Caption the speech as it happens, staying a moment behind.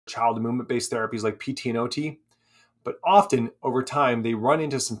child and movement-based therapies like PT and OT, but often over time they run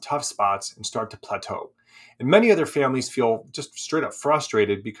into some tough spots and start to plateau. And many other families feel just straight up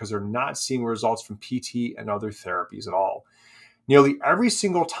frustrated because they're not seeing results from PT and other therapies at all. Nearly every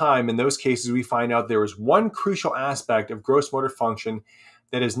single time in those cases, we find out there is one crucial aspect of gross motor function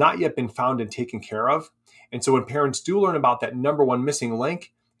that has not yet been found and taken care of. And so when parents do learn about that number one missing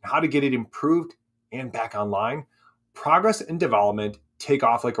link, how to get it improved and back online, progress and development take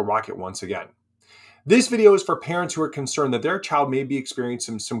off like a rocket once again. This video is for parents who are concerned that their child may be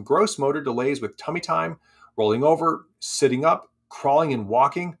experiencing some gross motor delays with tummy time, rolling over, sitting up, crawling and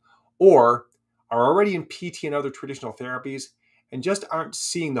walking, or are already in PT and other traditional therapies and just aren't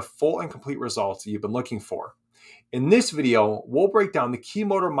seeing the full and complete results that you've been looking for. In this video, we'll break down the key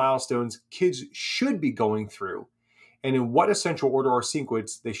motor milestones kids should be going through and in what essential order or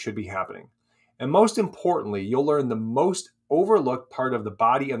sequence they should be happening. And most importantly, you'll learn the most overlooked part of the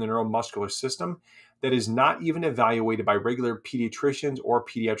body and the neuromuscular system that is not even evaluated by regular pediatricians or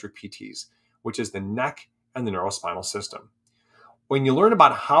pediatric PTs, which is the neck and the neurospinal system. When you learn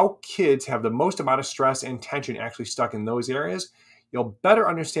about how kids have the most amount of stress and tension actually stuck in those areas, you'll better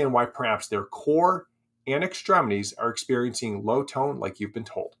understand why perhaps their core and extremities are experiencing low tone like you've been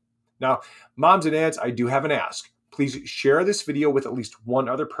told. Now, moms and dads, I do have an ask. Please share this video with at least one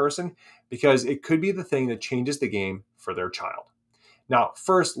other person because it could be the thing that changes the game for their child. Now,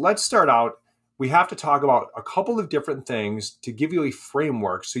 first, let's start out. We have to talk about a couple of different things to give you a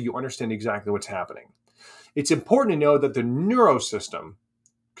framework so you understand exactly what's happening. It's important to know that the neurosystem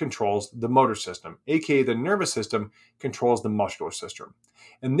controls the motor system, aka the nervous system controls the muscular system.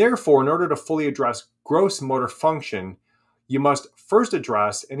 And therefore, in order to fully address gross motor function, you must first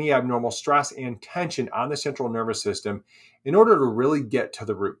address any abnormal stress and tension on the central nervous system in order to really get to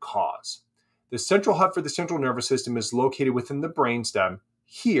the root cause. The central hub for the central nervous system is located within the brainstem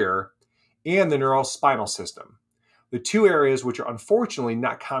here and the neurospinal system, the two areas which are unfortunately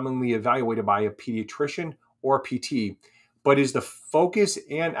not commonly evaluated by a pediatrician or PT, but is the focus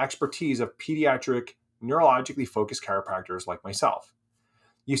and expertise of pediatric neurologically focused chiropractors like myself.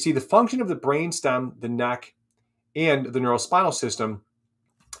 You see, the function of the brainstem, the neck, and the neurospinal system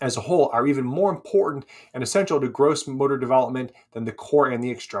as a whole are even more important and essential to gross motor development than the core and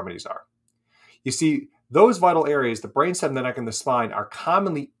the extremities are. You see, those vital areas, the brainstem, the neck, and the spine, are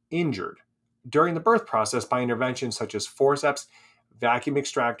commonly injured during the birth process by interventions such as forceps, vacuum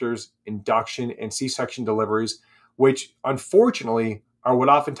extractors, induction, and C-section deliveries, which unfortunately are what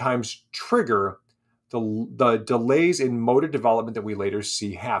oftentimes trigger the delays in motor development that we later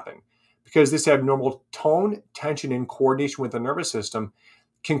see happen. Because this abnormal tone, tension, and coordination with the nervous system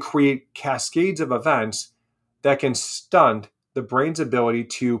can create cascades of events that can stunt the brain's ability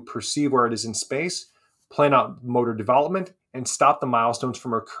to perceive where it is in space, plan out motor development, and stop the milestones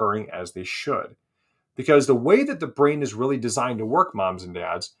from occurring as they should. Because the way that the brain is really designed to work, moms and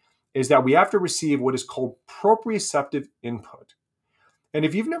dads, is that we have to receive what is called proprioceptive input. And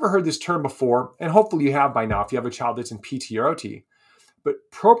if you've never heard this term before, and hopefully you have by now if you have a child that's in PT or OT, but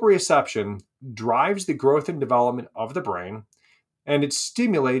proprioception drives the growth and development of the brain, and it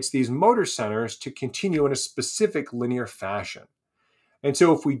stimulates these motor centers to continue in a specific linear fashion. And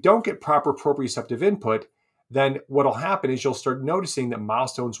so if we don't get proper proprioceptive input, then what will happen is you'll start noticing that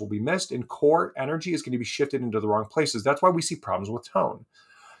milestones will be missed and core energy is going to be shifted into the wrong places. That's why we see problems with tone.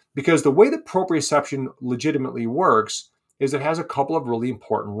 Because the way that proprioception legitimately works is it has a couple of really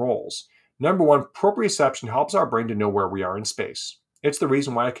important roles. Number one, proprioception helps our brain to know where we are in space. It's the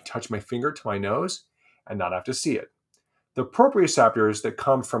reason why I can touch my finger to my nose and not have to see it. The proprioceptors that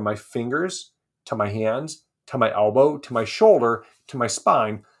come from my fingers to my hands, to my elbow, to my shoulder, to my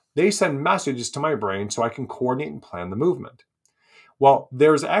spine, they send messages to my brain so I can coordinate and plan the movement. Well,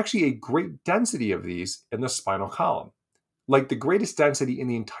 there's actually a great density of these in the spinal column. Like the greatest density in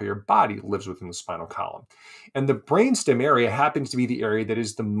the entire body lives within the spinal column. And the brainstem area happens to be the area that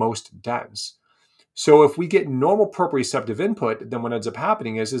is the most dense. So if we get normal proprioceptive input, then what ends up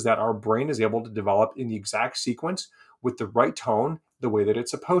happening is that our brain is able to develop in the exact sequence with the right tone, the way that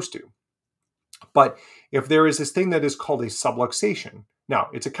it's supposed to. But if there is this thing that is called a subluxation, now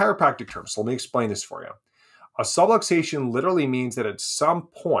it's a chiropractic term, so let me explain this for you. A subluxation literally means that at some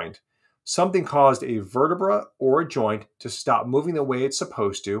point, something caused a vertebra or a joint to stop moving the way it's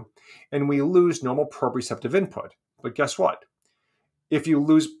supposed to, and we lose normal proprioceptive input. But guess what? If you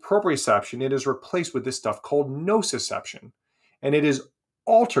lose proprioception, it is replaced with this stuff called nociception, and it is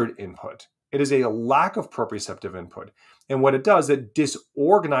altered input. It is a lack of proprioceptive input. And what it does, it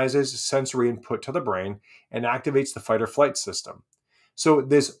disorganizes sensory input to the brain and activates the fight or flight system. So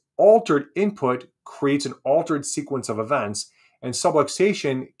this altered input creates an altered sequence of events, And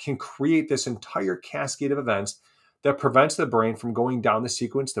subluxation can create this entire cascade of events that prevents the brain from going down the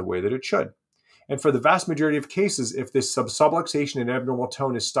sequence the way that it should. And for the vast majority of cases, if this subluxation and abnormal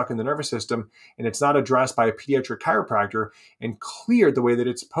tone is stuck in the nervous system and it's not addressed by a pediatric chiropractor and cleared the way that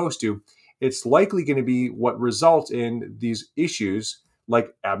it's supposed to, it's likely going to be what results in these issues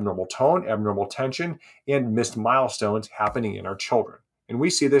like abnormal tone, abnormal tension, and missed milestones happening in our children. And we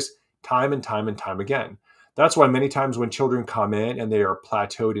see this time and time and time again. That's why many times when children come in and they are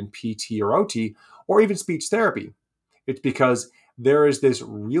plateaued in PT or OT or even speech therapy, it's because there is this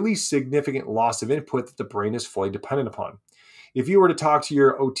really significant loss of input that the brain is fully dependent upon. If you were to talk to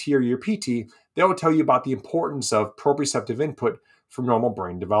your OT or your PT, they will tell you about the importance of proprioceptive input for normal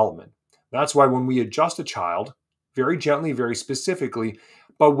brain development. That's why when we adjust a child, very gently, very specifically,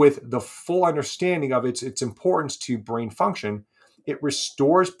 but with the full understanding of its importance to brain function, it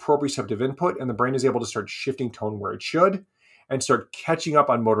restores proprioceptive input and the brain is able to start shifting tone where it should and start catching up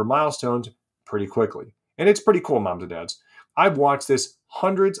on motor milestones pretty quickly. And it's pretty cool, moms and dads. I've watched this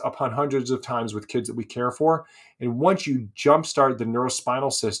hundreds upon hundreds of times with kids that we care for. And once you jumpstart the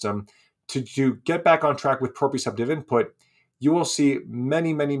neurospinal system to get back on track with proprioceptive input, you will see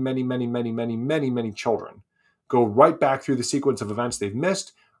many, many, many, many, many, many, many, many children go right back through the sequence of events they've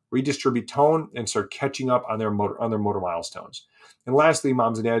missed, redistribute tone, and start catching up on their motor milestones. And lastly,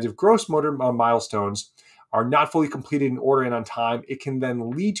 moms and dads, if gross motor milestones are not fully completed in order and on time, it can then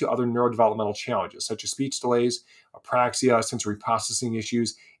lead to other neurodevelopmental challenges such as speech delays, apraxia, sensory processing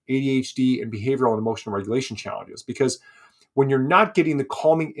issues, ADHD, and behavioral and emotional regulation challenges. Because when you're not getting the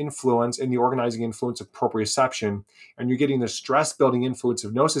calming influence and the organizing influence of proprioception, and you're getting the stress-building influence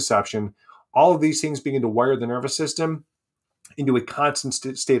of nociception, all of these things begin to wire the nervous system into a constant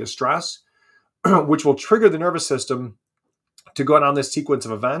state of stress, which will trigger the nervous system to go down this sequence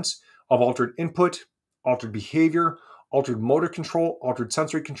of events of altered input, altered behavior, altered motor control, altered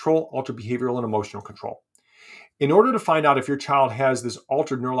sensory control, altered behavioral and emotional control. In order to find out if your child has this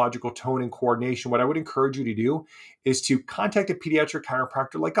altered neurological tone and coordination, what I would encourage you to do is to contact a pediatric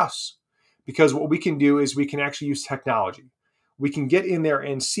chiropractor like us. Because what we can do is we can actually use technology. We can get in there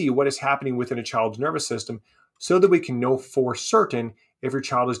and see what is happening within a child's nervous system so that we can know for certain if your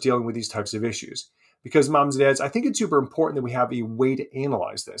child is dealing with these types of issues. Because moms and dads, I think it's super important that we have a way to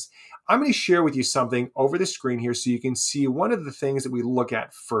analyze this. I'm going to share with you something over the screen here so you can see one of the things that we look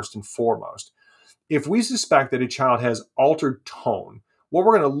at first and foremost. If we suspect that a child has altered tone, what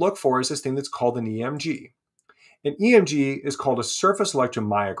we're going to look for is this thing that's called an EMG. An EMG is called a surface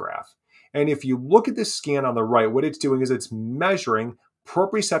electromyograph. And if you look at this scan on the right, what it's doing is it's measuring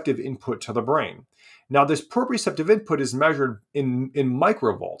proprioceptive input to the brain. Now, this proprioceptive input is measured in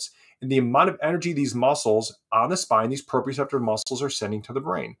microvolts, and the amount of energy these muscles on the spine, these proprioceptive muscles, are sending to the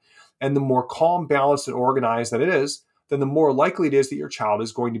brain. And the more calm, balanced, and organized that it is, then the more likely it is that your child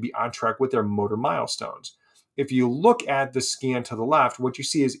is going to be on track with their motor milestones. If you look at the scan to the left, what you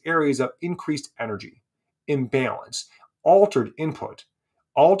see is areas of increased energy, imbalance, altered input.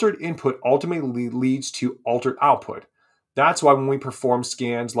 Altered input ultimately leads to altered output. That's why when we perform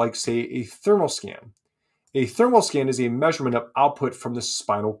scans like, say, a thermal scan is a measurement of output from the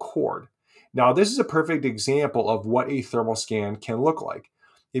spinal cord. Now, this is a perfect example of what a thermal scan can look like.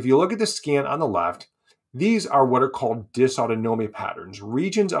 If you look at the scan on the left, these are what are called dysautonomia patterns,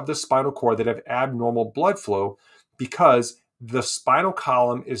 regions of the spinal cord that have abnormal blood flow because the spinal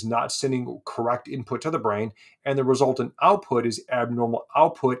column is not sending correct input to the brain, and the resultant output is abnormal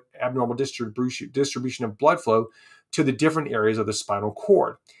output, abnormal distribution of blood flow to the different areas of the spinal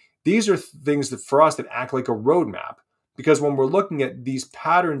cord. These are things that for us that act like a roadmap, because when we're looking at these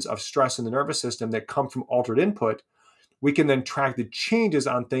patterns of stress in the nervous system that come from altered input, we can then track the changes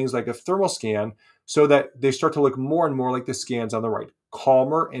on things like a thermal scan so that they start to look more and more like the scans on the right,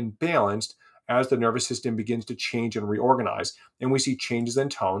 calmer and balanced as the nervous system begins to change and reorganize. And we see changes in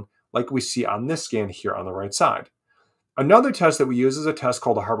tone like we see on this scan here on the right side. Another test that we use is a test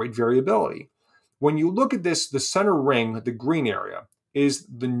called a heart rate variability. When you look at this, the center ring, the green area, is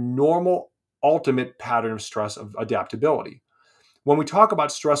the normal ultimate pattern of stress of adaptability. When we talk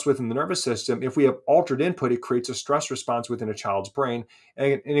about stress within the nervous system, if we have altered input, it creates a stress response within a child's brain,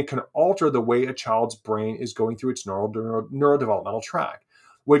 and it can alter the way a child's brain is going through its neurodevelopmental track,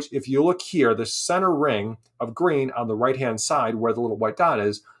 which if you look here, the center ring of green on the right-hand side where the little white dot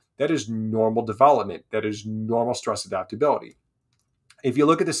is, that is normal development. That is normal stress adaptability. If you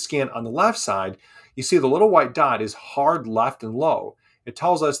look at the scan on the left side, you see the little white dot is hard left and low. It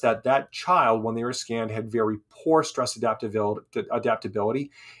tells us that that child, when they were scanned, had very poor stress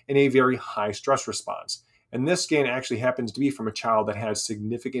adaptability and a very high stress response. And this scan actually happens to be from a child that has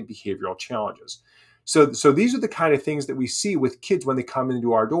significant behavioral challenges. So these are the kind of things that we see with kids when they come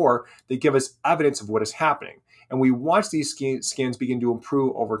into our door. They give us evidence of what is happening. And we watch these scans begin to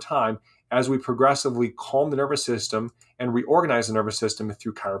improve over time as we progressively calm the nervous system and reorganize the nervous system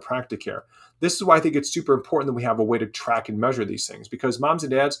through chiropractic care. This is why I think it's super important that we have a way to track and measure these things, because moms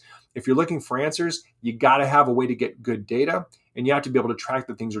and dads, if you're looking for answers, you got to have a way to get good data, and you have to be able to track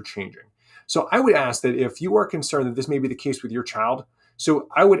that things are changing. So I would ask that if you are concerned that this may be the case with your child, so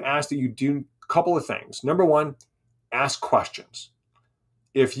I would ask that you do a couple of things. Number one, ask questions.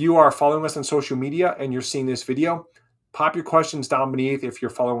 If you are following us on social media and you're seeing this video, pop your questions down beneath. If you're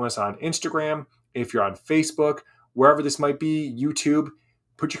following us on Instagram, if you're on Facebook, wherever this might be, YouTube,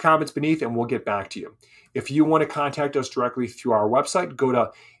 put your comments beneath and we'll get back to you. If you want to contact us directly through our website, go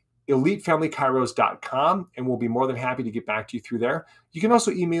to elitefamilychiros.com and we'll be more than happy to get back to you through there. You can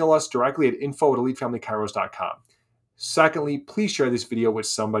also email us directly at info@elitefamilychiros.com. Secondly, please share this video with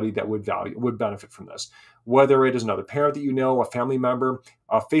somebody that would benefit from this. Whether it is another parent that you know, a family member,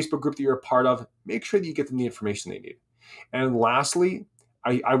 a Facebook group that you're a part of, make sure that you get them the information they need. And lastly,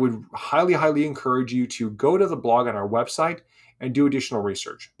 I would highly, highly encourage you to go to the blog on our website and do additional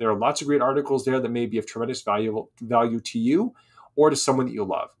research. There are lots of great articles there that may be of tremendous value to you or to someone that you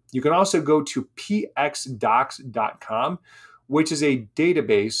love. You can also go to pxdocs.com, which is a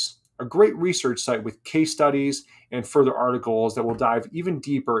database, a great research site with case studies and further articles that will dive even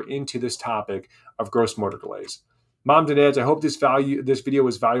deeper into this topic of gross motor delays. Moms and dads, I hope this video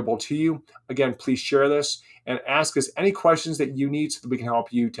was valuable to you. Again, please share this and ask us any questions that you need so that we can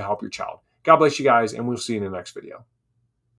help you to help your child. God bless you guys, and we'll see you in the next video.